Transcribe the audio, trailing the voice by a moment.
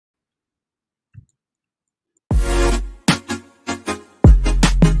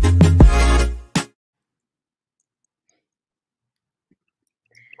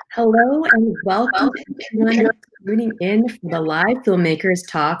Hello and welcome to everyone tuning in for the live Filmmakers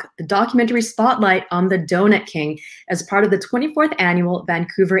Talk, the documentary spotlight on the Donut King as part of the 24th Annual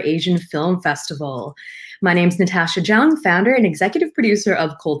Vancouver Asian Film Festival. My name is Natasha, Jung, founder and executive producer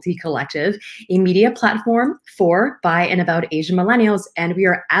of Culty Collective, a media platform for, by, and about Asian millennials, and we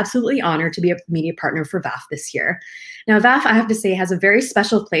are absolutely honored to be a media partner for VAF this year. Now, VAF, I have to say, has a very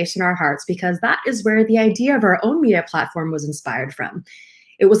special place in our hearts because that is where the idea of our own media platform was inspired from.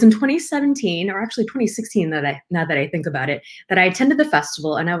 It was in 2017, or actually 2016, now that I think about it, that I attended the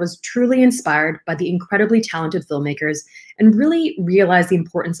festival, and I was truly inspired by the incredibly talented filmmakers and really realized the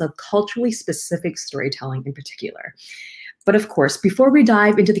importance of culturally specific storytelling in particular. But of course, before we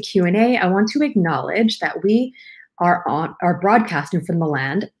dive into the Q&A, I want to acknowledge that we are broadcasting from the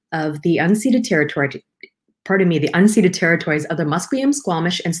land of the unceded territories of the Musqueam,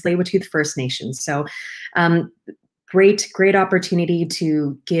 Squamish, and Tsleil-Waututh First Nations. So great opportunity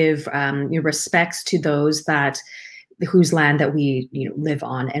to give respects to those whose land that we live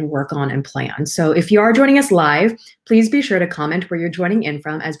on and work on and play on. So if you are joining us live, please be sure to comment where you're joining in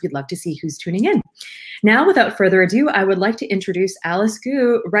from, as we'd love to see who's tuning in. Now, without further ado, I would like to introduce Alice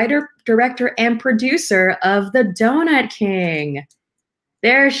Gu, writer, director, and producer of The Donut King.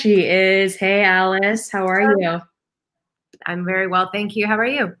 There she is. Hey, Alice, how are you? I'm very well, thank you. How are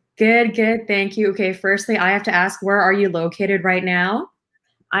you? Good, thank you. Okay, firstly, I have to ask, where are you located right now?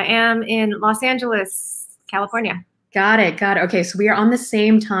 I am in Los Angeles, California. Got it. Okay, so we are on the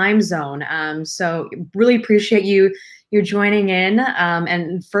same time zone. So really appreciate you joining in.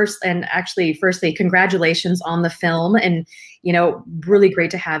 And firstly, congratulations on the film, and really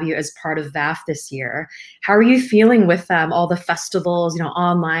great to have you as part of VAF this year. How are you feeling with all the festivals,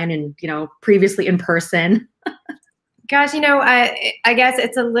 online and previously in person? Gosh, I guess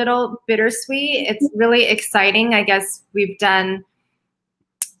it's a little bittersweet. It's really exciting. I guess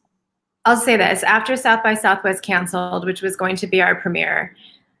I'll say this, after South by Southwest canceled, which was going to be our premiere,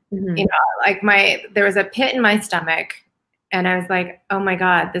 there was a pit in my stomach, and I was like, oh my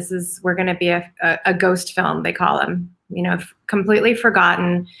God, we're going to be a ghost film, they call them, completely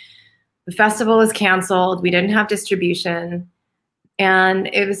forgotten. The festival is canceled. We didn't have distribution. And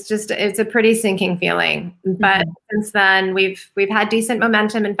it's a pretty sinking feeling. But since then, we've had decent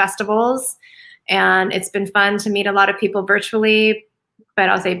momentum in festivals, and it's been fun to meet a lot of people virtually. But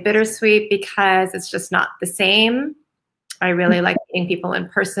I'll say bittersweet because it's just not the same. I really like meeting people in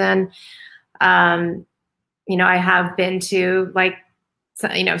person. I have been to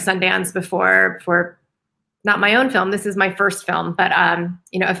Sundance before for not my own film. This is my first film, but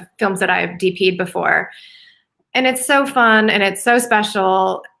films that I've DP'd before. And it's so fun and it's so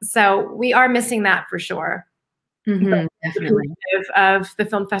special. So we are missing that for sure. Definitely. Of the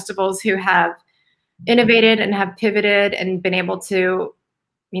film festivals who have innovated and have pivoted and been able to,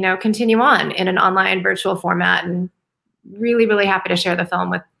 continue on in an online virtual format, and really, really happy to share the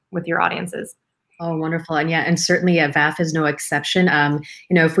film with your audiences. Oh, wonderful. And certainly VAF is no exception.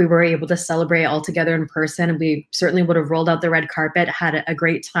 If we were able to celebrate all together in person, we certainly would have rolled out the red carpet, had a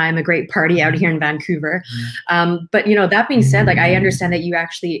great time, a great party out here in Vancouver. But, that being said, I understand that you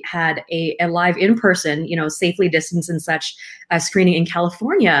actually had a live in-person, safely distanced and such, screening in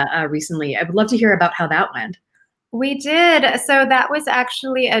California recently. I would love to hear about how that went. We did. So that was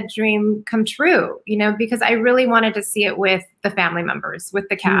actually a dream come true, because I really wanted to see it with the family members, with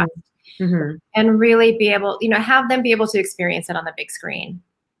the cast. And really be able, have them be able to experience it on the big screen.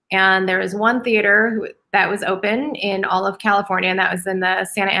 And there was one theater that was open in all of California, and that was in the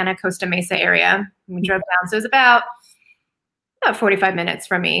Santa Ana, Costa Mesa area. We drove down, so it was about 45 minutes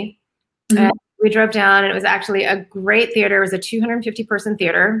from me. And we drove down, and it was actually a great theater. It was a 250-person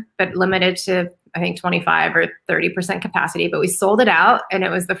theater, but limited to, I think, 25 or 30% capacity. But we sold it out, and it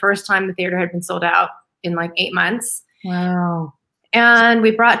was the first time the theater had been sold out in 8 months. Wow. And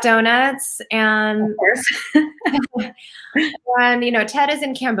we brought donuts, and of course. and Ted is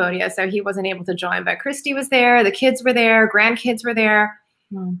in Cambodia, so he wasn't able to join, but Christy was there, the kids were there, grandkids were there.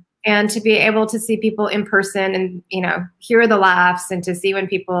 And to be able to see people in person and hear the laughs, and to see when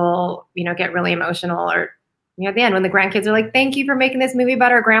people get really emotional, or at the end when the grandkids are like, thank you for making this movie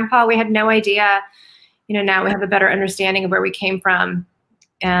about our grandpa, we had no idea, now we have a better understanding of where we came from,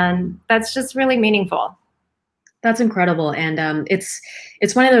 and that's just really meaningful. That's incredible. And it's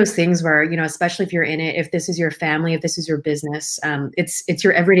one of those things where, especially if you're in it, if this is your family, if this is your business, it's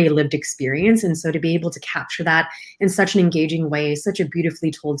your everyday lived experience. And so to be able to capture that in such an engaging way, such a beautifully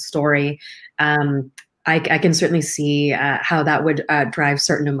told story, I can certainly see how that would drive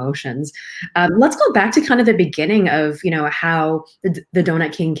certain emotions. Let's go back to kind of the beginning of, how the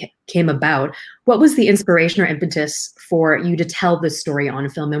Donut King came about. What was the inspiration or impetus for you to tell this story on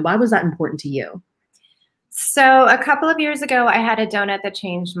film, and why was that important to you? So a couple of years ago, I had a donut that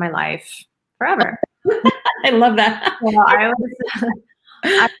changed my life forever. I love that. Well, I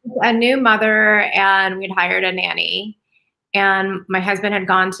was a new mother, and we'd hired a nanny. And my husband had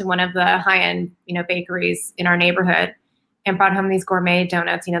gone to one of the high-end, bakeries in our neighborhood and brought home these gourmet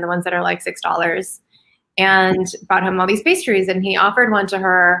donuts, the ones that are like $6, and brought home all these pastries. And he offered one to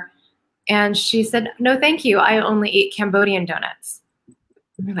her, and she said, "No, thank you. I only eat Cambodian donuts."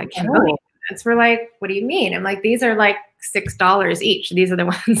 And we're like, "Cambodian donuts?" We're like, "What do you mean?" I'm like, "These are like $6 each. These are the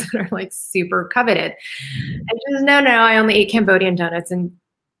ones that are like super coveted." And she says, "No, I only eat Cambodian donuts." And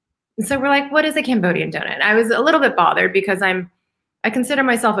so we're like, "What is a Cambodian donut?" I was a little bit bothered because I consider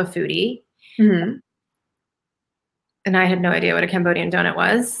myself a foodie. Mm-hmm. And I had no idea what a Cambodian donut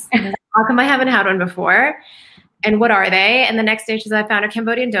was. How come I haven't had one before? And what are they? And the next day she said, "I found a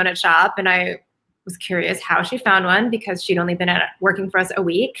Cambodian donut shop." And I was curious how she found one, because she'd only been working for us a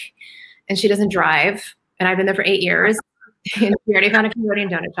week, and she doesn't drive. And I've been there for 8 years, and she already found a Cambodian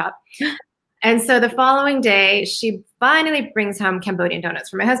donut shop. And so the following day, she finally brings home Cambodian donuts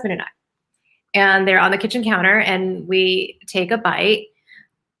for my husband and I. And they're on the kitchen counter, and we take a bite,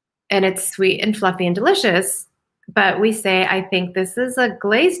 and it's sweet and fluffy and delicious. But we say, "I think this is a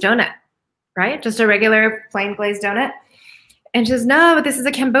glazed donut," right? Just a regular plain glazed donut. And she says, "No, but this is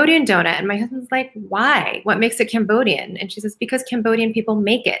a Cambodian donut." And my husband's like, "Why? What makes it Cambodian?" And she says, "Because Cambodian people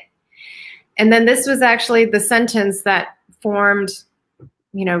make it." And then this was actually the sentence that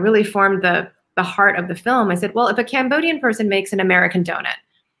really formed the heart of the film. I said, "Well, if a Cambodian person makes an American donut,"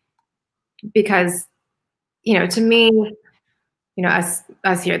 because, to me,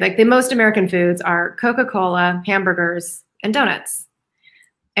 us here, like the most American foods are Coca-Cola, hamburgers, and donuts.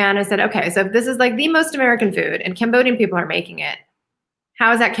 And I said, okay, so if this is like the most American food and Cambodian people are making it,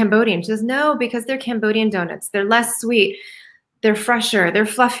 how is that Cambodian? She says, "No, because they're Cambodian donuts. They're less sweet. They're fresher. They're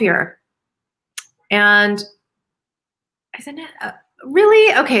fluffier." And I said,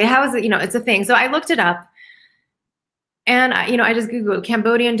 "Really? Okay, how is it?" It's a thing. So I looked it up. And I just Googled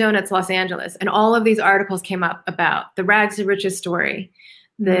Cambodian donuts, Los Angeles, and all of these articles came up about the rags to riches story,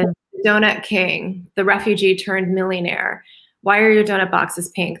 the Donut King, the refugee turned millionaire, why are your donut boxes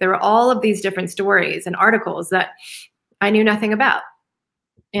pink? There were all of these different stories and articles that I knew nothing about.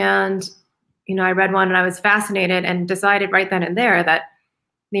 And, I read one and I was fascinated and decided right then and there that,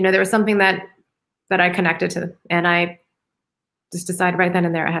 there was something that I connected to. And I just decided right then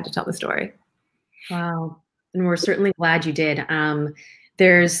and there I had to tell the story. Wow. And we're certainly glad you did.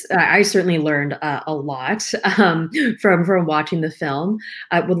 I certainly learned a lot from watching the film.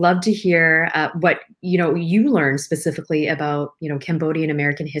 I would love to hear what you learned specifically about Cambodian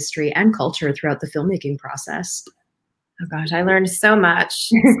American history and culture throughout the filmmaking process. Oh gosh, I learned so much.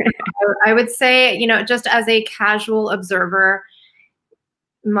 I would say, just as a casual observer,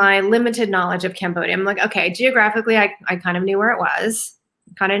 my limited knowledge of Cambodia, I'm like, okay, geographically, I kind of knew where it was,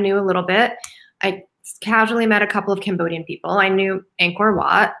 kind of knew a little bit. I casually met a couple of Cambodian people. I knew Angkor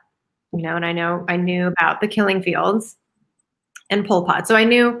Wat, and I knew about the killing fields and Pol Pot. So I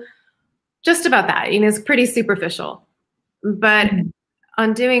knew just about that. It's pretty superficial. But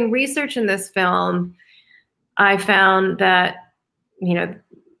on doing research in this film, I found that, the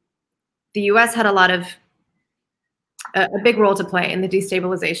US had a big role to play in the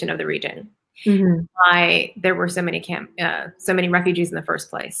destabilization of the region. Why there were so many refugees in the first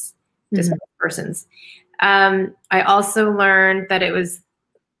place. Displaced persons. I also learned that it was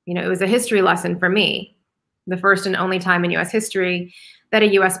a history lesson for me, the first and only time in U.S. history that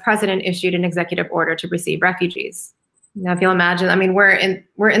a U.S. president issued an executive order to receive refugees. Now, if you'll imagine, we're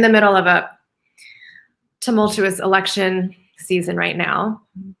in the middle of a tumultuous election season right now,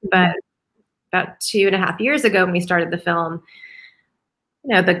 but about 2.5 years ago when we started the film,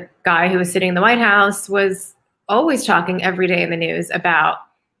 the guy who was sitting in the White House was always talking every day in the news about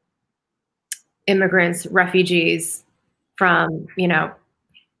immigrants, refugees from,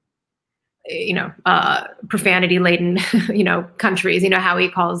 profanity-laden, countries. How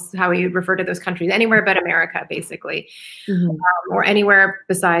he referred to those countries, anywhere but America, basically, or anywhere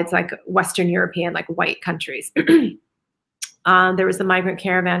besides like Western European, like white countries. There was the migrant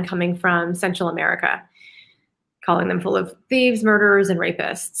caravan coming from Central America, calling them full of thieves, murderers, and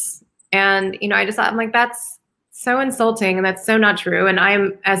rapists. And I just thought, I'm like, that's so insulting, and that's so not true. And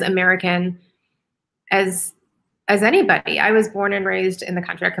I'm as American as anybody. I was born and raised in the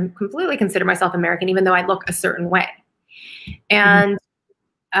country. I completely consider myself American, even though I look a certain way. And,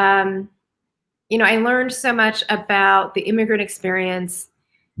 I learned so much about the immigrant experience.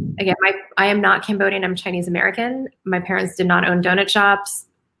 Again, I am not Cambodian, I'm Chinese American. My parents did not own donut shops,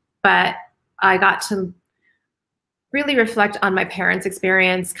 but I got to really reflect on my parents'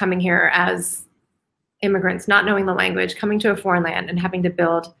 experience coming here as immigrants, not knowing the language, coming to a foreign land and having to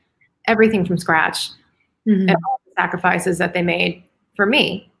build everything from scratch, and all the sacrifices that they made for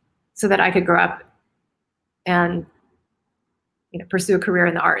me so that I could grow up and pursue a career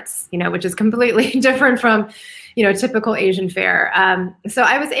in the arts, which is completely different from, typical Asian fare. So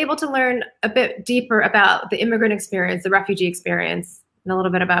I was able to learn a bit deeper about the immigrant experience, the refugee experience, and a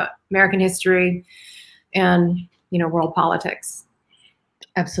little bit about American history and, world politics.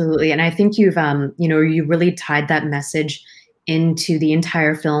 Absolutely. And I think you've, you really tied that message into the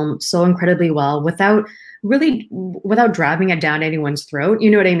entire film so incredibly well without driving it down anyone's throat,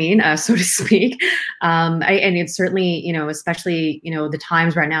 you know what I mean, so to speak. And it's certainly, especially, the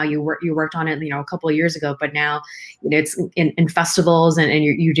times right now, you worked on it, a couple of years ago, but now it's in festivals and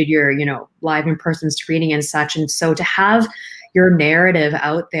you did your, live in-person screening and such. And so to have your narrative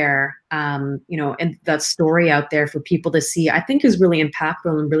out there, and that story out there for people to see, I think is really impactful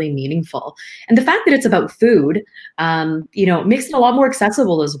and really meaningful. And the fact that it's about food, makes it a lot more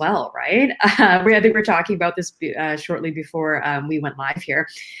accessible as well, right? I think we're talking about this shortly before we went live here.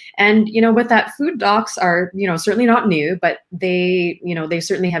 And, with that, food docs are, certainly not new, but they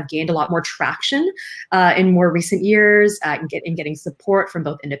certainly have gained a lot more traction in more recent years in getting support from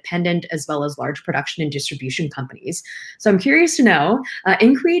both independent as well as large production and distribution companies. So I'm curious to know,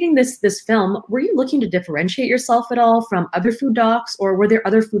 in creating this film, were you looking to differentiate yourself at all from other food docs, or were there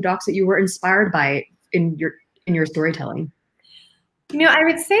other food docs that you were inspired by in your storytelling? I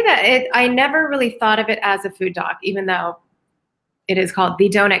would say that I never really thought of it as a food doc, even though it is called The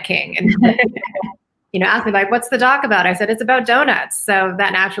Donut King. And asked me, like, what's the doc about? I said, it's about donuts. So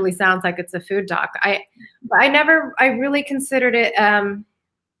that naturally sounds like it's a food doc. I really considered it,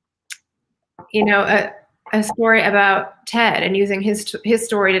 a story about Ted and using his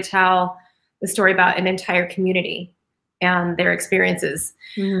story to tell the story about an entire community and their experiences,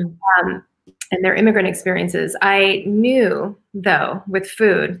 and their immigrant experiences. I knew, though, with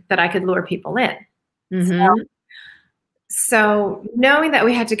food that I could lure people in. So knowing that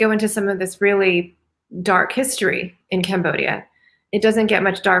we had to go into some of this really dark history in Cambodia, it doesn't get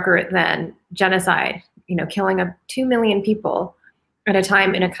much darker than genocide, killing of 2 million people at a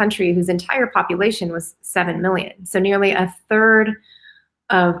time in a country whose entire population was 7 million. So nearly a third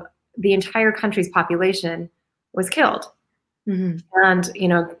of the entire country's population was killed. And,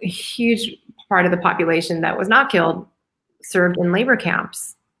 a huge part of the population that was not killed served in labor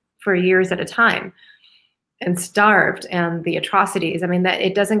camps for years at a time and starved, and the atrocities. I mean, that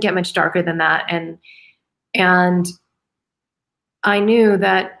it doesn't get much darker than that. And I knew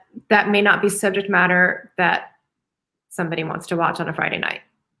that that may not be subject matter that somebody wants to watch on a Friday night.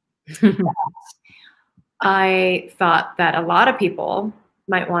 I thought that a lot of people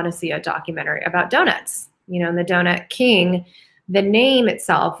might want to see a documentary about donuts, and the Donut King, the name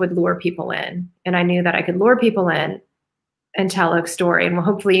itself would lure people in. And I knew that I could lure people in and tell a story. And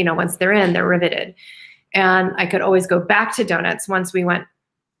hopefully, once they're in, they're riveted. And I could always go back to donuts once we went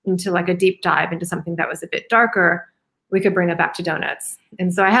into like a deep dive into something that was a bit darker. We could bring it back to donuts.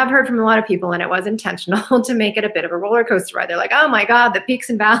 And so I have heard from a lot of people, and it was intentional to make it a bit of a roller coaster ride. They're like, oh my God, the peaks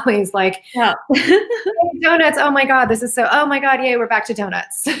and valleys, like, yeah. Donuts, oh my God, this is so, oh my God, yay, we're back to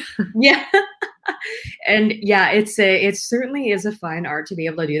donuts. Yeah. And yeah, it certainly is a fine art to be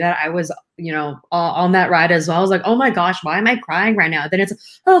able to do that. I was, on that ride as well. I was like, oh my gosh, why am I crying right now? Then it's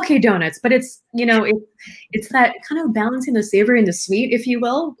okay, donuts, but it's, it's that kind of balancing the savory and the sweet, if you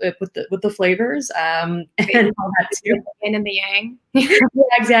will, with the flavors, and all that too. The yin and the yang. Yeah,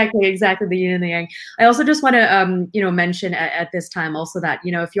 exactly, the yin and the yang. I also just want to, mention at this time also that,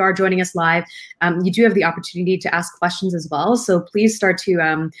 if you are joining us live, you do have the opportunity to ask questions as well. So please start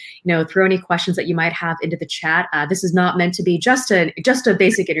to, throw any questions that you might have into the chat. This is not meant to be just a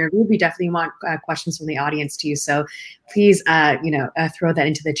basic interview. We definitely want questions from the audience too. So please, throw that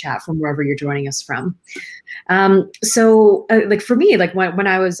into the chat from wherever you're joining us from. So like for me, like when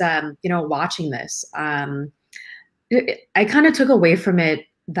I was, watching this, I kind of took away from it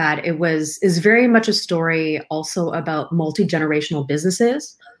that is very much a story also about multi-generational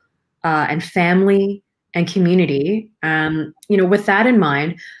businesses and family and community. With that in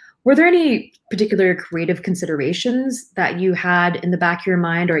mind, were there any particular creative considerations that you had in the back of your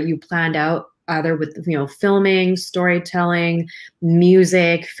mind or you planned out either with, filming, storytelling,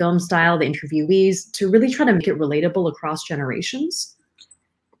 music, film style, the interviewees, to really try to make it relatable across generations?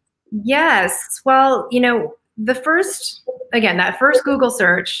 Yes. Well, that first Google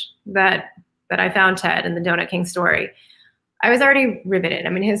search that that I found Ted and the Donut King story, I was already riveted. I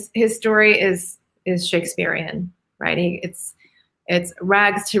mean, his story is Shakespearean, right? It's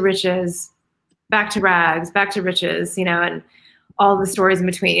rags to riches, back to rags, back to riches, you know, and all the stories in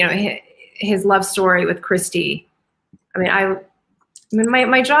between. You know, his love story with Christy. I mean,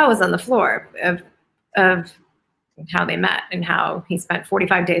 my jaw was on the floor of how they met and how he spent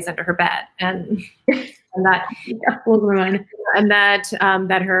 45 days under her bed, and that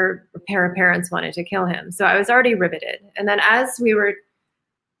that her parents wanted to kill him. So I was already riveted. And then as we were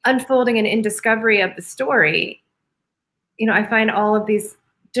unfolding and in discovery of the story, you know, I find all of these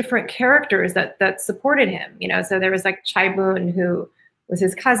different characters that supported him. You know, so there was like Chai Boon, who was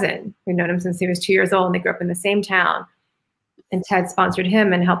his cousin, who'd known him since he was 2 years old, and they grew up in the same town. And Ted sponsored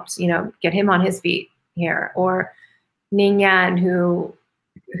him and helped, you know, get him on his feet here. Or Ning Yan, who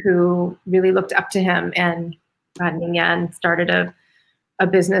really looked up to him, and Ning Yan started a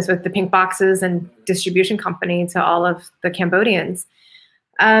business with the pink boxes and distribution company to all of the Cambodians.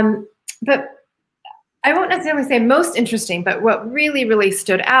 But I won't necessarily say most interesting, but what really, really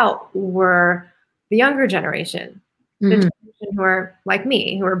stood out were the younger generation, the generation who are like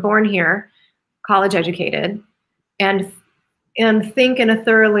me, who are born here, college educated, and think in a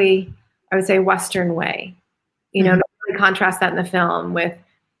thoroughly, I would say, Western way. You know, really contrast that in the film with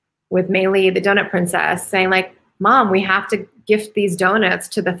Mei Li, the donut princess, saying like, "Mom, we have to gift these donuts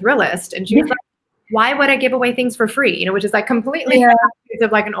to the Thrillist," and she was like, "Why would I give away things for free?" You know, which is like completely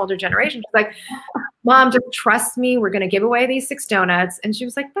of like an older generation. She's like, "Mom, just trust me. We're going to give away these 6 donuts." And she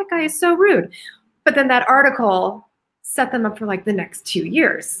was like, "That guy is so rude." But then that article set them up for like the next 2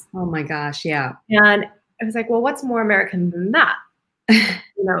 years. Oh my gosh, yeah. And I was like, well, what's more American than that?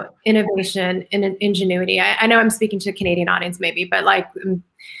 You know, innovation and ingenuity. I know I'm speaking to a Canadian audience maybe, but like,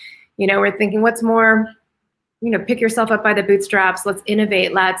 you know, we're thinking what's more, you know, pick yourself up by the bootstraps. Let's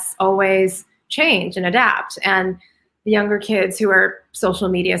innovate. Let's always change and adapt. And the younger kids who are social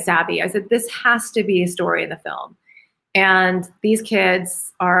media savvy, I said, this has to be a story in the film. And these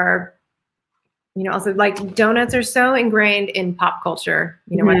kids are, you know, also like donuts are so ingrained in pop culture,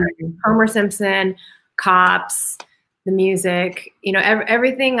 you know, whether it's Homer Simpson, Cops, the music, you know,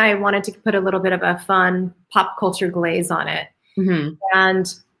 everything. I wanted to put a little bit of a fun pop culture glaze on it.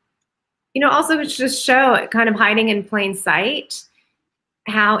 And, you know, also just show kind of hiding in plain sight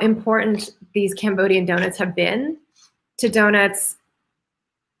how important these Cambodian donuts have been to donuts,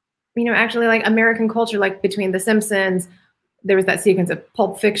 you know, actually like American culture, like between The Simpsons, there was that sequence of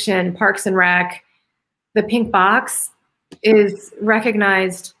Pulp Fiction, Parks and Rec. The pink box is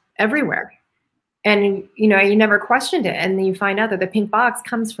recognized everywhere. And, you know, you never questioned it. And then you find out that the pink box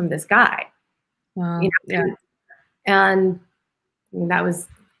comes from this guy. Wow. You know? Yeah. And I mean, that was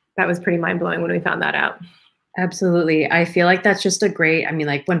pretty mind blowing when we found that out. Absolutely. I feel like that's just a great, I mean,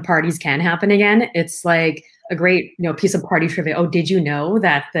 like when parties can happen again, it's like a great, you know, piece of party trivia. Oh, did you know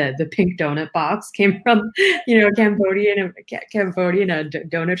that the pink donut box came from, you know, Cambodian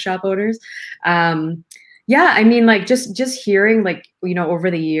donut shop owners? Yeah, I mean, like just hearing like, you know, over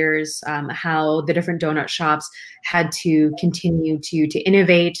the years, how the different donut shops had to continue to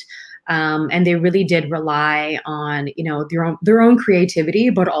innovate. And they really did rely on, you know, their own creativity,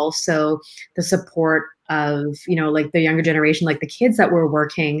 but also the support of, you know, like the younger generation, like the kids that were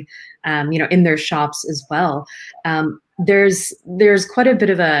working, you know, in their shops as well. There's quite a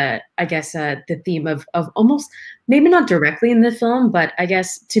bit of a, I guess, the theme of almost, maybe not directly in the film, but I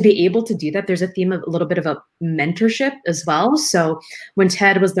guess to be able to do that, there's a theme of a little bit of a mentorship as well. So when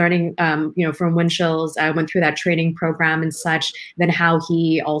Ted was learning, you know, from Winchell's, I went through that training program and such, then how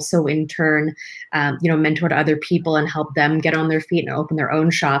he also in turn, you know, mentored other people and helped them get on their feet and open their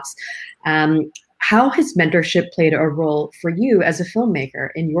own shops. How has mentorship played a role for you as a filmmaker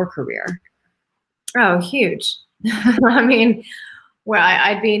in your career? Oh, huge. I mean, well,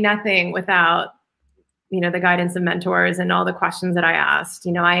 I'd be nothing without, you know, the guidance of mentors and all the questions that I asked.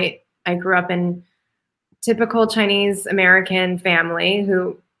 You know, I grew up in typical Chinese American family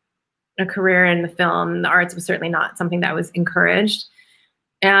who a career in the film, the arts was certainly not something that was encouraged.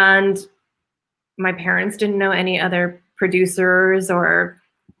 And my parents didn't know any other producers or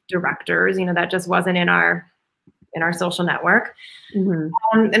directors, you know, that just wasn't in our social network.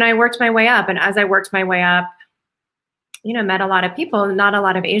 And I worked my way up. And as I worked my way up, you know, met a lot of people, not a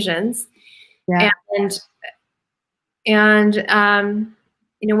lot of Asians. Yeah. And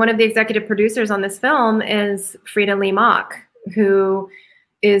you know, one of the executive producers on this film is Frida Lee Mak, who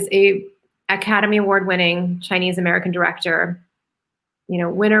is a Academy Award winning Chinese American director, you know,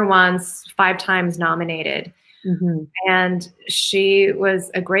 winner once, 5 times nominated. And she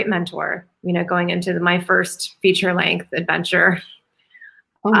was a great mentor, you know, going into my first feature length adventure.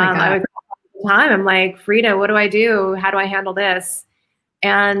 Oh my God. I was the time. I'm like, Frida, what do I do? How do I handle this?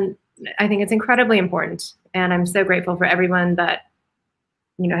 And I think it's incredibly important. And I'm so grateful for everyone that,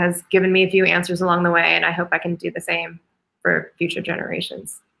 you know, has given me a few answers along the way. And I hope I can do the same for future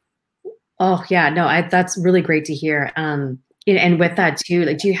generations. Oh yeah, no, that's really great to hear. And with that too,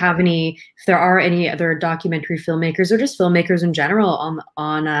 like, do you have any, if there are any other documentary filmmakers or just filmmakers in general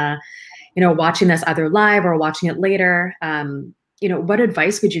on you know, watching this either live or watching it later, you know, what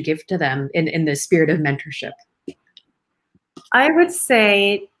advice would you give to them in the spirit of mentorship? I would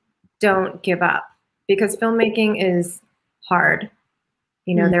say don't give up, because filmmaking is hard.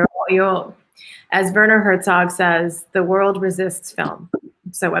 You know, you'll, as Werner Herzog says, the world resists film.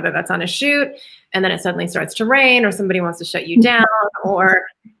 So whether that's on a shoot and then it suddenly starts to rain, or somebody wants to shut you down, or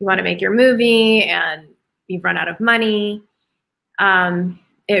you want to make your movie and you've run out of money,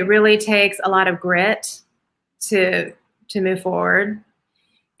 it really takes a lot of grit to move forward.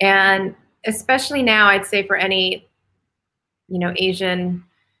 And especially now, I'd say for any, you know, Asian,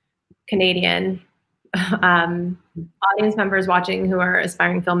 Canadian audience members watching who are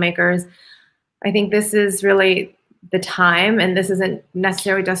aspiring filmmakers, I think this is really the time. And this isn't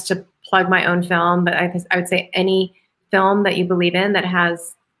necessarily just to plug my own film, but I would say any film that you believe in that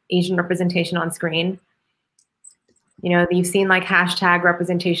has Asian representation on screen. You know, you've seen like hashtag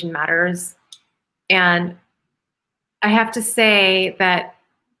representation matters. And I have to say that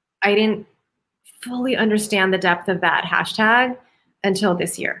I didn't fully understand the depth of that hashtag until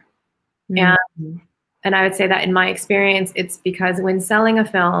this year. Mm-hmm. And I would say that in my experience, it's because when selling a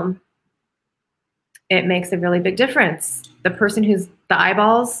film, it makes a really big difference. The person who's the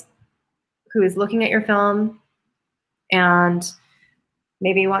eyeballs, who is looking at your film and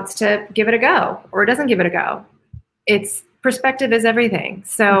maybe wants to give it a go or doesn't give it a go. It's perspective is everything.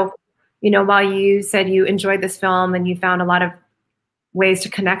 So, you know, while you said you enjoyed this film and you found a lot of ways to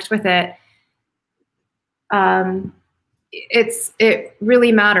connect with it, it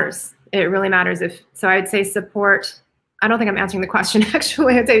really matters. It really matters. So I would say support. I don't think I'm answering the question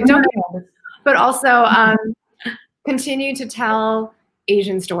actually. I'd say don't, but also continue to tell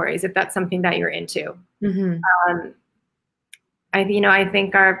Asian stories if that's something that you're into. Mm-hmm. I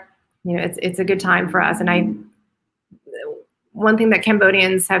think it's a good time for us. And one thing that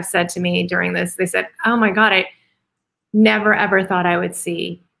Cambodians have said to me during this, they said, "Oh my God, I never ever thought I would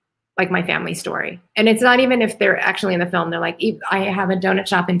see like my family story." And it's not even if they're actually in the film. They're like, "I have a donut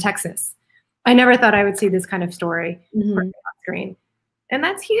shop in Texas. I never thought I would see this kind of story on screen." And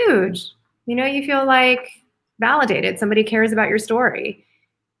that's huge. You know, you feel like validated. Somebody cares about your story.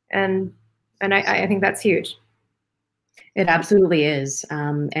 And I think that's huge. It absolutely is.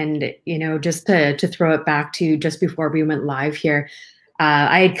 And, you know, just to throw it back to just before we went live here,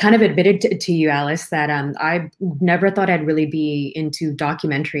 I had kind of admitted to you, Alice, that I never thought I'd really be into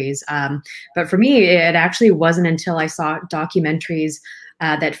documentaries. But for me, it actually wasn't until I saw documentaries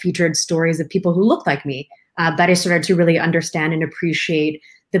that featured stories of people who looked like me that I started to really understand and appreciate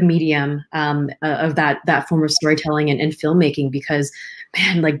the medium of that form of storytelling and filmmaking. Because,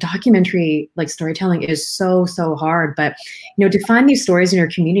 man, like documentary, like storytelling is so hard. But, you know, to find these stories in your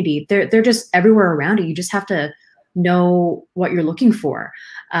community, they're just everywhere around you. You just have to know what you're looking for.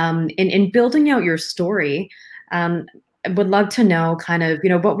 In building out your story, I would love to know kind of, you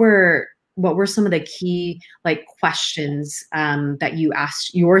know, what were some of the key like questions that you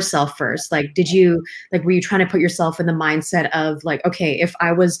asked yourself first? Like, were you trying to put yourself in the mindset of like, okay, if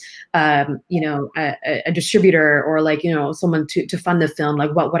I was, you know, a distributor or like, you know, someone to fund the film,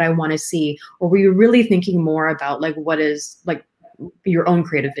 like what would I want to see? Or were you really thinking more about like, what is like your own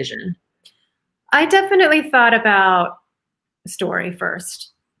creative vision? I definitely thought about story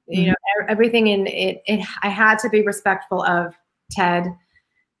first. You know, everything in it. I had to be respectful of Ted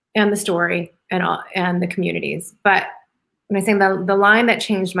and the story and the communities. But when I say the line that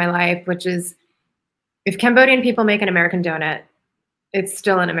changed my life, which is, if Cambodian people make an American donut, it's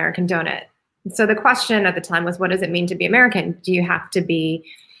still an American donut. So the question at the time was, what does it mean to be American? Do you have to be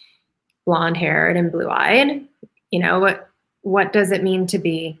blonde-haired and blue-eyed? You know, what does it mean to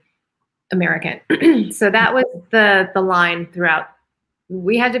be American? So that was the line throughout.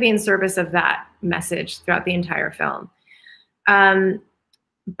 We had to be in service of that message throughout the entire film.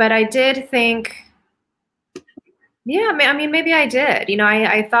 But I did think, yeah, I mean, maybe I did. You know,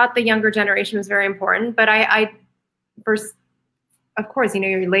 I thought the younger generation was very important, but I first, of course, you know,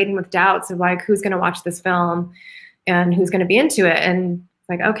 you're laden with doubts of like, who's going to watch this film and who's going to be into it. And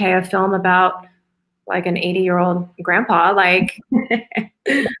like, okay, a film about like an 80-year-old grandpa, like,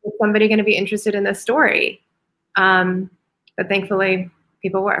 is somebody going to be interested in this story? But thankfully,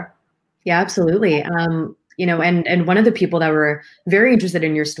 people were. Yeah, absolutely. you know, and one of the people that were very interested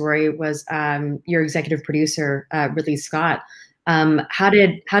in your story was your executive producer, Ridley Scott. How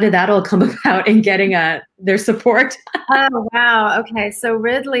did that all come about in getting their support? Oh, wow. Okay. So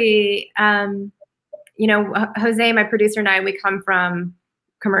Ridley, you know, Jose, my producer, and I, we come from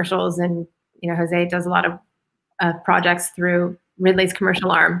commercials, and, you know, Jose does a lot of projects through Ridley's commercial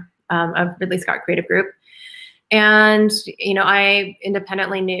arm of Ridley Scott Creative Group. And, you know, I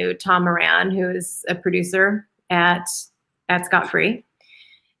independently knew Tom Moran, who is a producer at Scott Free.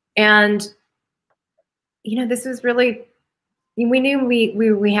 And, you know, this was really, we knew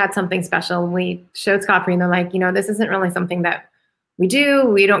we had something special. We showed Scott Free, and they're like, you know, this isn't really something that we do.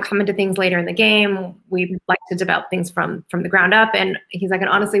 We don't come into things later in the game. We like to develop things from the ground up. And he's like, and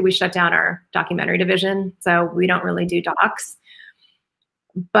honestly, we shut down our documentary division, so we don't really do docs.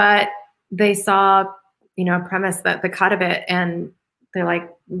 But they saw, you know, a premise, that the cut of it, and they're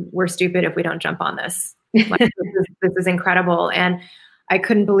like, we're stupid if we don't jump on this. Like, this is incredible. And I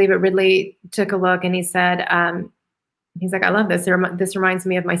couldn't believe it. Ridley took a look, and he said, he's like, I love this. This reminds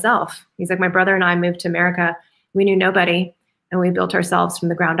me of myself. He's like, my brother and I moved to America. We knew nobody, and we built ourselves from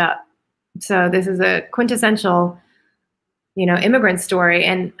the ground up. So this is a quintessential, you know, immigrant story.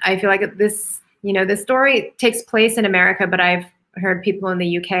 And I feel like this, you know, this story takes place in America, but I've heard people in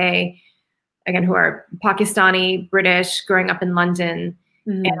the UK, again, who are Pakistani, British, growing up in London.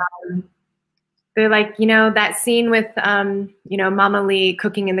 And they're like, you know, that scene with, you know, Mama Lee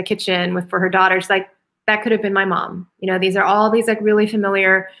cooking in the kitchen for her daughters, like, that could have been my mom. You know, these are all these like really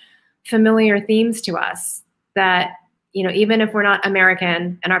familiar themes to us that, you know, even if we're not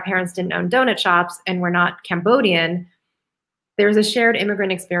American and our parents didn't own donut shops and we're not Cambodian, there's a shared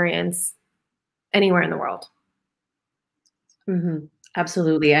immigrant experience anywhere in the world. Mm-hmm.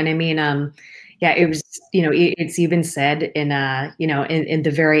 Absolutely. And I mean, yeah, it was, you know, it's even said in, you know, in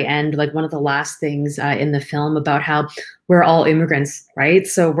the very end, like one of the last things in the film about how we're all immigrants, right?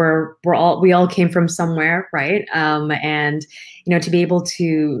 So we all came from somewhere, right? And, you know, to be able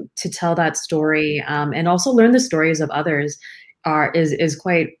to tell that story and also learn the stories of others is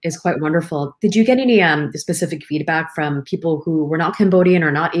quite wonderful. Did you get any specific feedback from people who were not Cambodian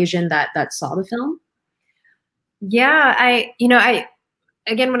or not Asian that saw the film? Yeah,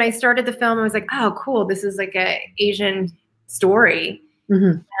 again, when I started the film, I was like, oh, cool. This is like a Asian story.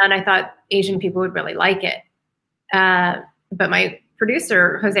 And I thought Asian people would really like it. But my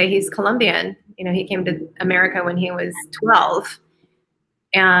producer, Jose, he's Colombian. You know, he came to America when he was 12,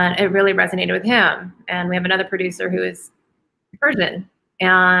 and it really resonated with him. And we have another producer who is Persian,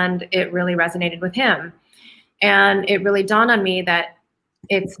 and it really resonated with him. And it really dawned on me that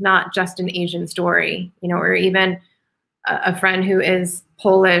it's not just an Asian story, you know, or even a friend who is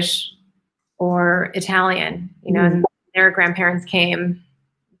Polish or Italian, you know, and their grandparents came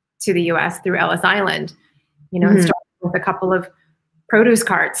to the US through Ellis Island, you know, and started with a couple of produce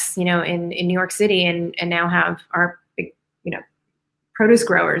carts, you know, in New York City, and now have our big, you know, produce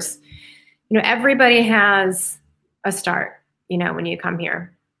growers. You know, everybody has a start, you know, when you come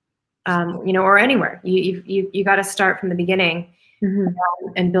here, you know, or anywhere. You got to start from the beginning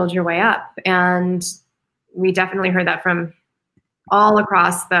and build your way up. And we definitely heard that from all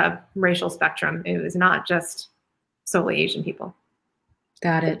across the racial spectrum. It was not just solely Asian people.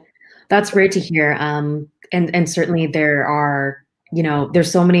 Got it. That's great to hear. And certainly there are, you know, there's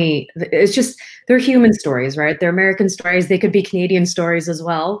so many, it's just, they're human stories, right? They're American stories. They could be Canadian stories as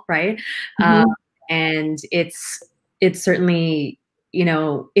well, right? And it's certainly, you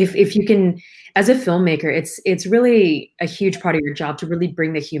know, if you can, as a filmmaker, it's really a huge part of your job to really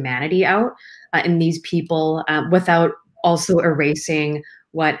bring the humanity out in these people without also erasing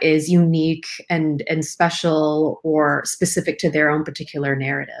what is unique and special or specific to their own particular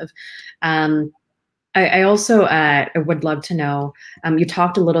narrative. I also would love to know, you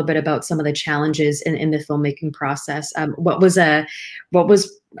talked a little bit about some of the challenges in the filmmaking process. What was,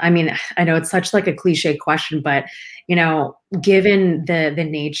 I mean, I know it's such like a cliche question, but, you know, given the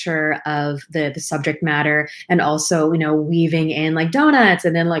nature of the subject matter, and also, you know, weaving in like donuts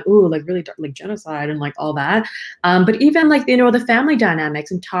and then like, ooh, like really dark, like genocide and like all that. But even like, you know, the family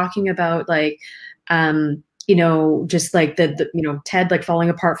dynamics and talking about like, you know, just like the you know, Ted like falling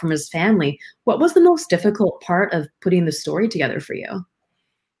apart from his family. What was the most difficult part of putting the story together for you?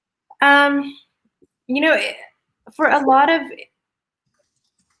 You know, for a lot of,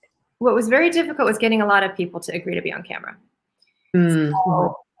 what was very difficult was getting a lot of people to agree to be on camera.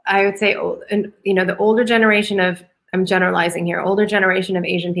 So I would say, and you know, the older generation of, I'm generalizing here, older generation of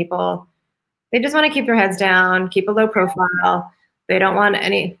Asian people, they just want to keep their heads down, keep a low profile. They don't want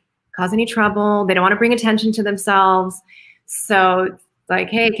cause any trouble. They don't want to bring attention to themselves. So like,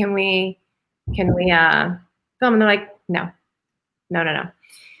 hey, can we film? And they're like, no, no, no, no.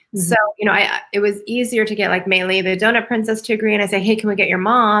 So, you know, it was easier to get like mainly the Donut Princess to agree. And I say, hey, can we get your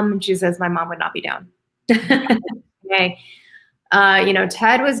mom? And she says, my mom would not be down. Okay. You know,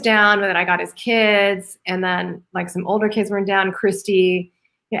 Ted was down, but then I got his kids, and then like some older kids weren't down. Christy,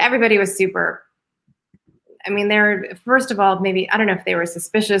 you know, everybody was super. I mean, they're, first of all, maybe, I don't know if they were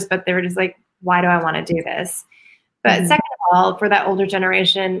suspicious, but they were just like, why do I want to do this? But second of all, for that older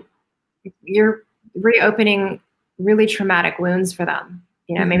generation, you're reopening really traumatic wounds for them.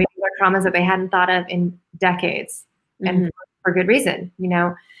 You know, maybe these are traumas that they hadn't thought of in decades, and for good reason, you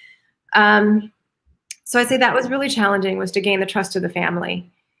know. So I say that was really challenging, was to gain the trust of the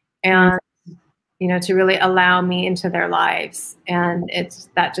family, and, you know, to really allow me into their lives. And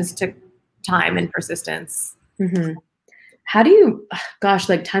that just took time and persistence. How do you, gosh,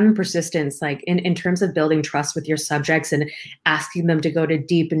 like time and persistence, like in terms of building trust with your subjects and asking them to go to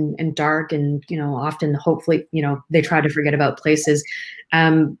deep and dark and, you know, often hopefully, you know, they try to forget about places.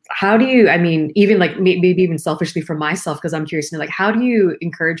 How do you, I mean, even like maybe even selfishly for myself, because I'm curious to know, like, how do you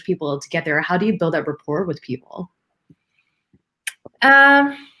encourage people to get there? How do you build that rapport with people? Gosh,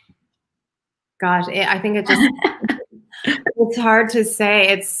 I think it just, it's hard to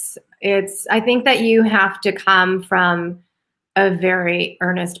say. I think that you have to come from a very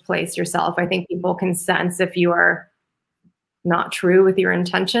earnest place yourself. I think people can sense if you are not true with your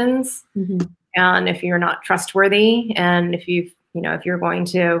intentions, and if you're not trustworthy, and if you know, if you're going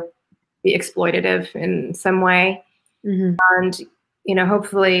to be exploitative in some way. And, you know,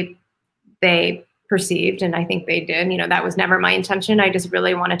 hopefully they perceived, and I think they did, you know, that was never my intention. I just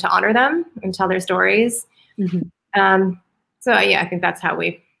really wanted to honor them and tell their stories. So yeah, I think that's how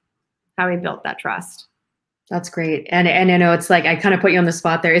we built that trust. That's great. And I know it's like, I kind of put you on the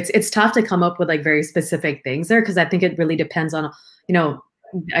spot there. It's tough to come up with like very specific things there, because I think it really depends on, you know,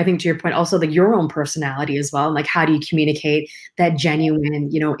 I think to your point also, like your own personality as well. And like, how do you communicate that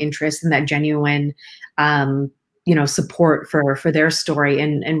genuine, you know, interest and that genuine, you know, support for their story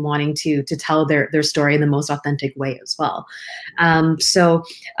and wanting to tell their story in the most authentic way as well. So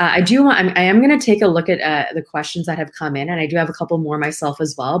I am going to take a look at the questions that have come in, and I do have a couple more myself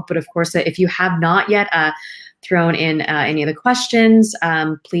as well. But of course, if you have not yet thrown in any of the questions,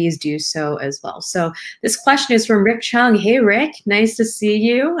 please do so as well. So this question is from Rick Chung. Hey, Rick, nice to see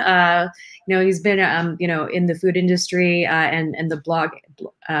you. You know, he's been, you know, in the food industry and the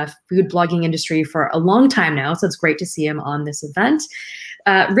food blogging industry for a long time now. So it's great to see him on this event.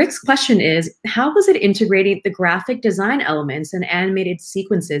 Rick's question is, how was it integrating the graphic design elements and animated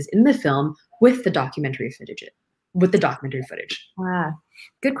sequences in the film with the documentary footage?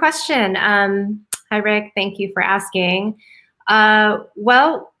 Good question. Hi, Rick. Thank you for asking.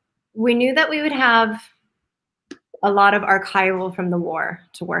 Well, we knew that we would have a lot of archival from the war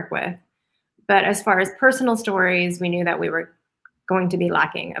to work with. But as far as personal stories, we knew that we were going to be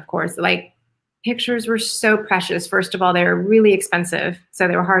lacking, of course. Like, pictures were so precious. First of all, they were really expensive, so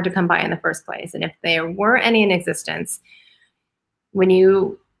they were hard to come by in the first place. And if there were any in existence, when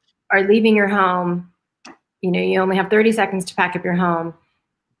you are leaving your home, you know, you only have 30 seconds to pack up your home.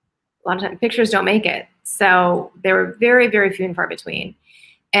 A lot of times pictures don't make it. So they were very, very few and far between.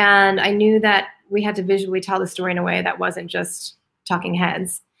 And I knew that we had to visually tell the story in a way that wasn't just talking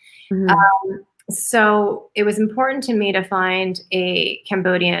heads. So it was important to me to find a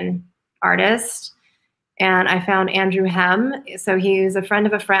Cambodian artist, and I found Andrew Hem. So he's a friend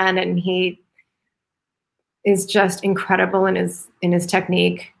of a friend, and he is just incredible in his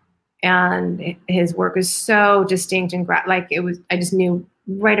technique, and his work is so distinct and like it was. I just knew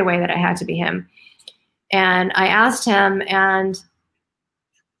right away that it had to be him. And I asked him, and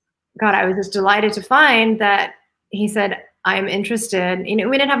God, I was just delighted to find that he said, I'm interested. You know,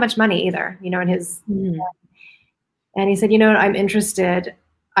 we didn't have much money either, you know, in his, and he said, you know, I'm interested.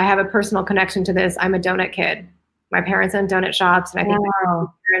 I have a personal connection to this. I'm a donut kid. My parents owned donut shops, and I think my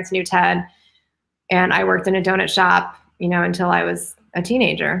parents knew Ted. And I worked in a donut shop, you know, until I was a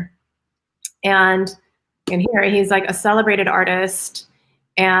teenager. And here he's like a celebrated artist,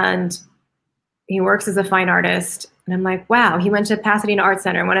 and he works as a fine artist. And I'm like, wow, he went to Pasadena Art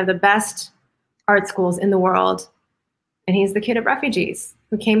Center, one of the best art schools in the world. And he's the kid of refugees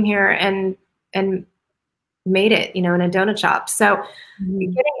who came here and made it, you know, in a donut shop. So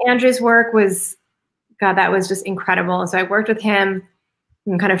getting Andrew's work was, God, that was just incredible. And so I worked with him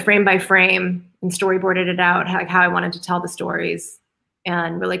and kind of frame by frame and storyboarded it out, like how I wanted to tell the stories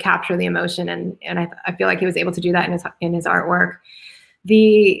and really capture the emotion. And I feel like he was able to do that in his artwork.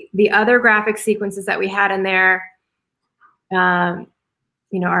 The other graphic sequences that we had in there, you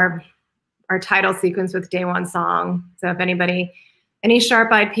know, our title sequence with Day One Song. So if anybody any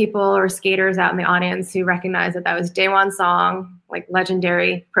sharp-eyed people or skaters out in the audience who recognize that that was Daewon's song, like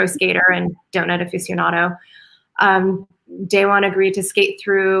legendary pro skater and donut aficionado. Daewon agreed to skate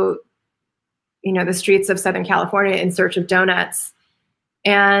through, the streets of Southern California in search of donuts.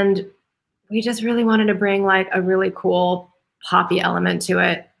 And we just really wanted to bring like a really cool poppy element to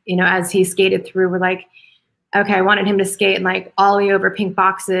it. As he skated through, we're like, okay, I wanted him to skate and like ollie over pink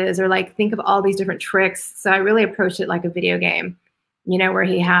boxes or like think of all these different tricks. So I really approached it like a video game, where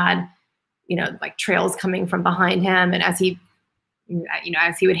he had, like trails coming from behind him. And as he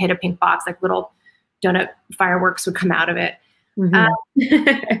would hit a pink box, like little donut fireworks would come out of it.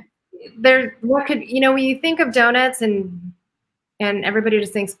 Mm-hmm. When you think of donuts and everybody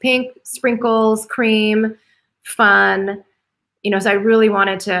just thinks pink, sprinkles, cream, fun, so I really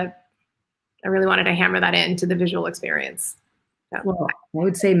wanted to hammer that into the visual experience. So. Well, I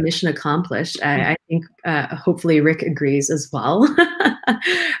would say mission accomplished. I think hopefully Rick agrees as well.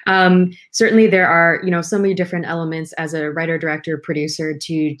 Certainly there are, so many different elements as a writer, director, producer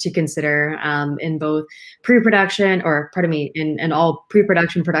to consider in both pre-production, in all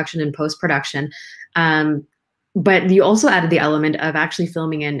pre-production, production, and post-production. But you also added the element of actually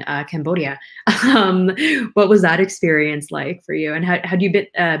filming in Cambodia. What was that experience like for you? And had you been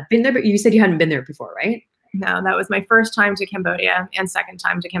there? But you said you hadn't been there before, right? No, that was my first time to Cambodia and second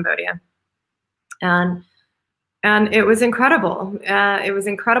time to Cambodia. And it was incredible. It was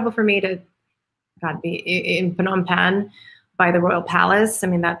incredible for me to be in Phnom Penh by the Royal Palace. I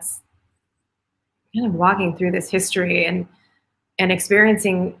mean, that's kind of walking through this history and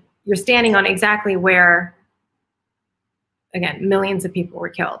experiencing, you're standing on exactly where, again, millions of people were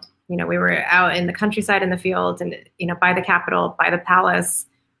killed. We were out in the countryside in the fields and, by the capital, by the palace.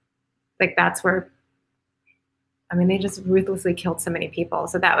 Like that's where, they just ruthlessly killed so many people.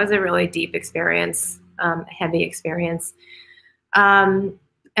 So that was a really deep experience, heavy experience. And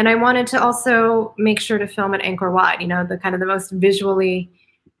I wanted to also make sure to film at Angkor Wat, the kind of the most visually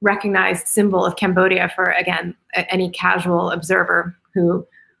recognized symbol of Cambodia for, again, any casual observer who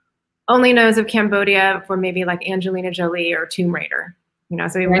only knows of Cambodia for maybe like Angelina Jolie or Tomb Raider.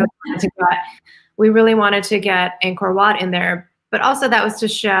 So we really wanted to get Angkor Wat in there, but also that was to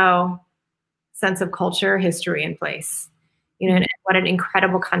show sense of culture, history, and place. And what an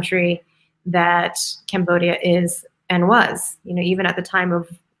incredible country that Cambodia is and was, even at the time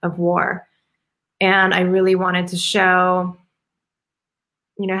of war. And I really wanted to show,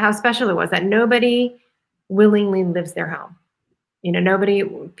 how special it was that nobody willingly lives their home.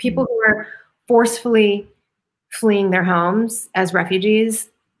 People who are forcefully fleeing their homes as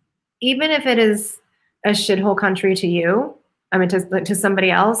refugees, even if it is a shithole country to you, to somebody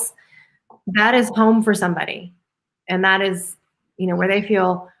else, that is home for somebody. And that is, where they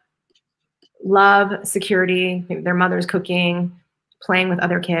feel love, security, their mother's cooking, playing with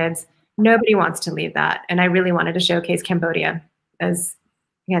other kids. Nobody wants to leave that. And I really wanted to showcase Cambodia as,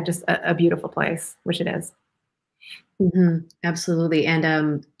 just a beautiful place, which it is. Mm-hmm. Absolutely.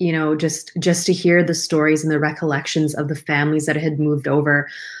 And, just to hear the stories and the recollections of the families that had moved over,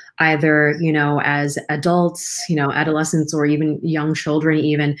 either, as adults, adolescents, or even young children,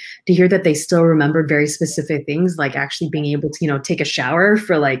 even to hear that they still remembered very specific things, like actually being able to, take a shower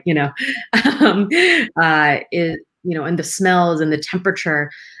for like, and the smells and the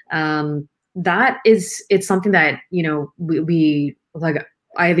temperature, it's something that, we like,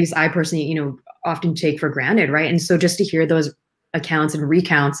 I personally, often take for granted. Right. And so just to hear those accounts and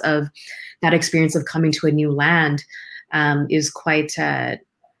recounts of that experience of coming to a new land is quite,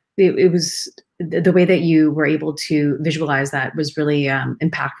 it was the way that you were able to visualize that was really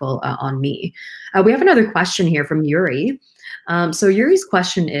impactful on me. We have another question here from Yuri. So Yuri's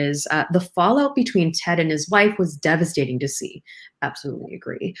question is, the fallout between Ted and his wife was devastating to see. Absolutely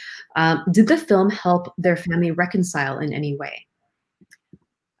agree. Did the film help their family reconcile in any way?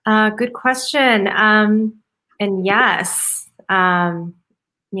 Good question. And yes, when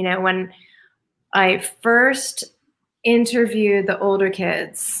I first interviewed the older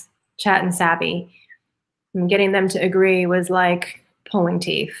kids, Chat and Sabby, and getting them to agree was like pulling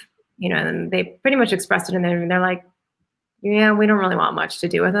teeth, and they pretty much expressed it in there. They're like, yeah, we don't really want much to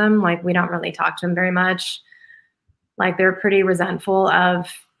do with them. Like, we don't really talk to them very much. Like, they're pretty resentful of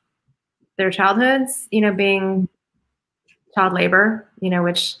their childhoods, being child labor,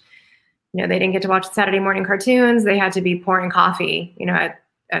 which, they didn't get to watch Saturday morning cartoons. They had to be pouring coffee,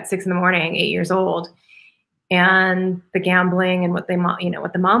 at 6 in the morning, 8 years old. And the gambling and what the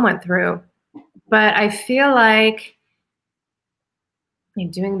mom went through. But I feel like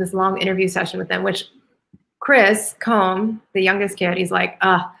doing this long interview session with them, which Chris Combe, the youngest kid, he's like,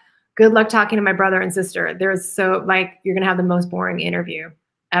 good luck talking to my brother and sister. There's so like, you're going to have the most boring interview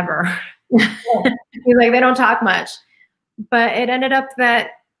ever. He's like, they don't talk much. But it ended up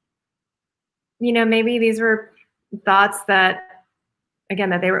that, you know, maybe these were thoughts that, again,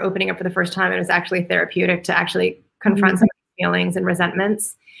 that they were opening up for the first time. It was actually therapeutic to actually confront some feelings and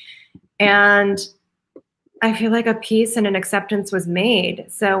resentments. And I feel like a peace and an acceptance was made.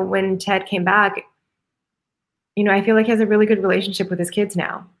 So when Ted came back, you know, I feel like he has a really good relationship with his kids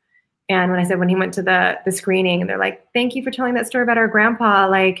now. And when I said, when he went to the screening and they're like, thank you for telling that story about our grandpa,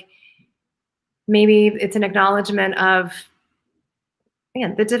 like maybe it's an acknowledgement of,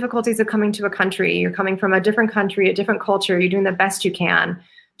 again, the difficulties of coming to a country. You're coming from a different country, a different culture. You're doing the best you can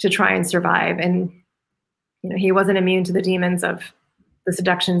to try and survive. And, you know, he wasn't immune to the demons of the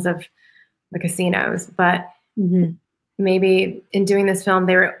seductions of the casinos, but maybe in doing this film,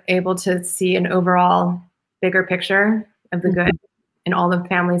 they were able to see an overall bigger picture of the good in all the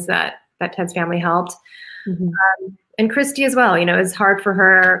families that Ted's family helped. And Christy as well, you know, it's hard for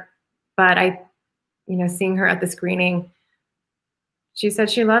her, but you know, seeing her at the screening, she said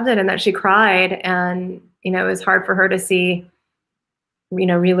she loved it and that she cried, and, you know, it was hard for her to see, you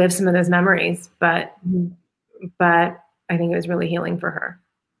know, relive some of those memories, but I think it was really healing for her.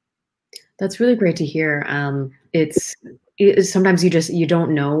 That's really great to hear. It's sometimes you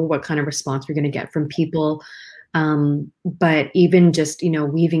don't know what kind of response you're going to get from people. But even just, you know,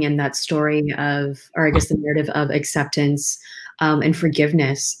 weaving in that story of, or I guess the narrative of acceptance and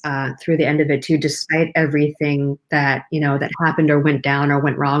forgiveness through the end of it too, despite everything that, you know, that happened or went down or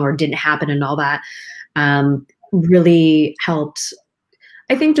went wrong or didn't happen and all that, really helped,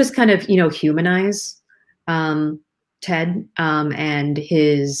 I think, just kind of, you know, humanize Ted and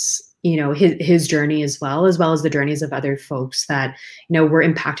his, you know, his journey as well as the journeys of other folks that, you know, were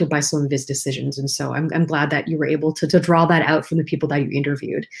impacted by some of his decisions. And so I'm glad that you were able to draw that out from the people that you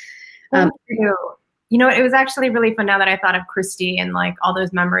interviewed. Thank you. You know, it was actually really fun now that I thought of Christy and like all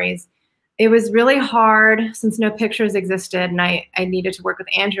those memories. It was really hard since no pictures existed and I needed to work with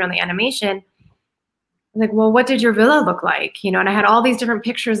Andrew on the animation. I'm like, well, what did your villa look like? You know, and I had all these different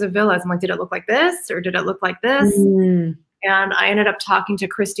pictures of villas. I'm like, did it look like this or did it look like this? And I ended up talking to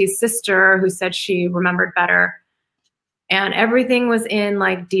Christy's sister who said she remembered better. And everything was in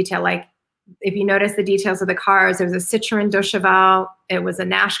like detail. Like if you notice the details of the cars, there was a Citroen Deux Chevaux. It was a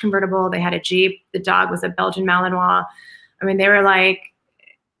Nash convertible. They had a Jeep. The dog was a Belgian Malinois. I mean, they were like,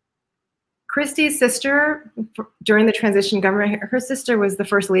 Christy's sister, during the transition government, her sister was the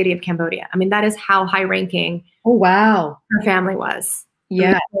first lady of Cambodia. I mean, that is how high ranking her family was.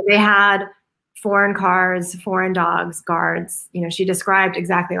 Yeah. I mean, they had foreign cars, foreign dogs, guards. You know, she described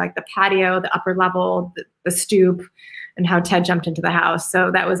exactly like the patio, the upper level, the stoop, and how Ted jumped into the house.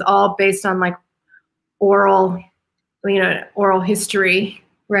 So that was all based on like oral, you know, oral history.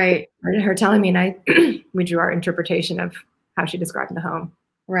 Right. Her telling me, and we drew our interpretation of how she described the home.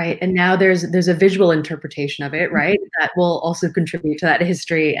 Right. And now there's a visual interpretation of it, right? That will also contribute to that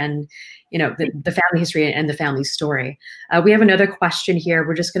history and, you know, the family history and the family story. We have another question here.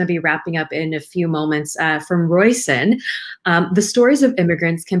 We're just going to be wrapping up in a few moments from Royson. The stories of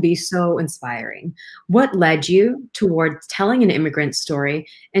immigrants can be so inspiring. What led you towards telling an immigrant story?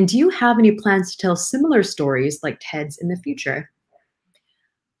 And do you have any plans to tell similar stories like Ted's in the future?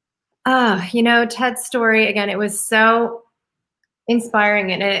 You know, Ted's story, again, it was so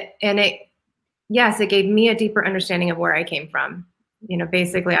inspiring, and it yes, it gave me a deeper understanding of where I came from. You know,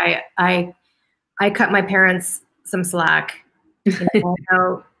 basically I cut my parents some slack. You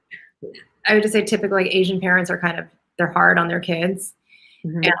know, I would just say typically like Asian parents are kind of, they're hard on their kids.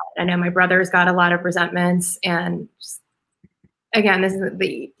 And I know my brother's got a lot of resentments, and just, again, this is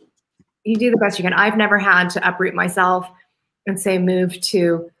you do the best you can. I've never had to uproot myself and say move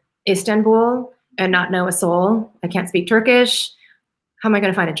to Istanbul and not know a soul. I can't speak Turkish. How am I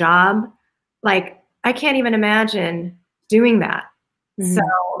going to find a job? Like, I can't even imagine doing that.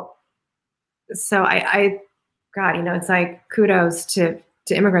 So I, God, you know, it's like kudos to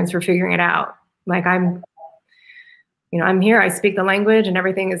immigrants for figuring it out. Like I'm here, I speak the language and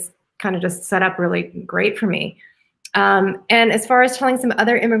everything is kind of just set up really great for me. And as far as telling some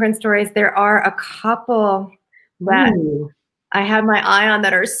other immigrant stories, there are a couple that I have my eye on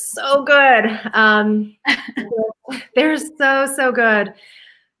that are so good. They're so good.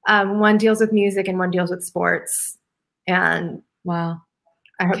 One deals with music and one deals with sports. And wow,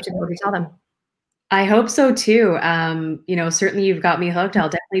 I hope to be able to tell them. I hope so too. You know, certainly you've got me hooked. I'll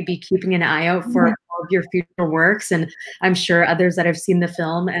definitely be keeping an eye out for all of your future works. And I'm sure others that have seen the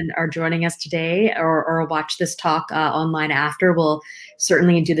film and are joining us today or watch this talk online after will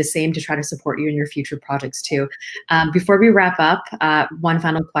certainly do the same to try to support you in your future projects too. Before we wrap up, one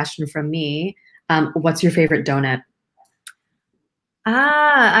final question from me. What's your favorite donut?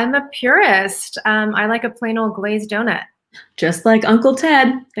 I'm a purist. I like a plain old glazed donut. Just like Uncle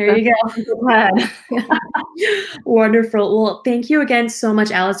Ted. There you go. Uncle Ted. Wonderful. Well, thank you again so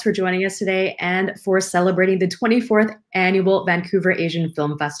much, Alice, for joining us today and for celebrating the 24th Annual Vancouver Asian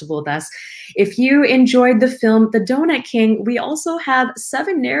Film Festival with us. If you enjoyed the film The Donut King, we also have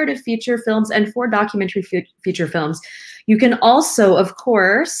 7 narrative feature films and 4 documentary feature films. You can also, of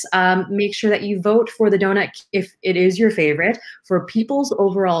course, make sure that you vote for The Donut if it is your favorite for People's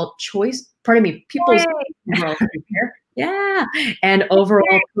Overall Choice. Pardon me, People's Overall Favorite. Yeah, and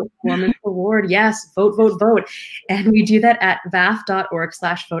overall performance award. Yes, vote, vote, vote. And we do that at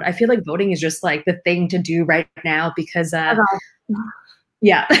vaf.org/vote. I feel like voting is just like the thing to do right now because,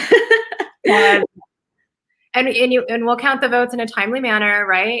 yeah. And we'll count the votes in a timely manner,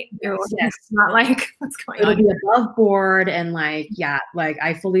 right? Yes. It's not like what's going on. It'll be above board and like, yeah, like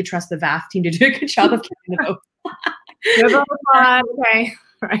I fully trust the VAF team to do a good job of counting the votes. Okay,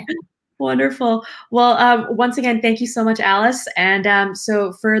 right. Wonderful. Well, once again, thank you so much, Alice. And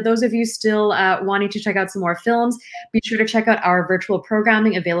so for those of you still wanting to check out some more films, be sure to check out our virtual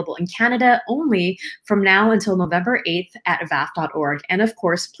programming available in Canada only from now until November 8th at vaf.org. And of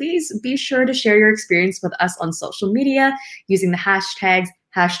course, please be sure to share your experience with us on social media using the hashtags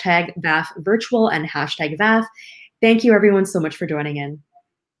 #VAFvirtual and #VAF. Thank you everyone so much for joining in.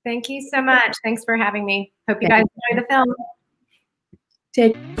 Thank you so much. Thanks for having me. Hope you guys enjoy the film.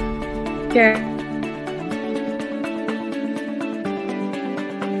 Take care.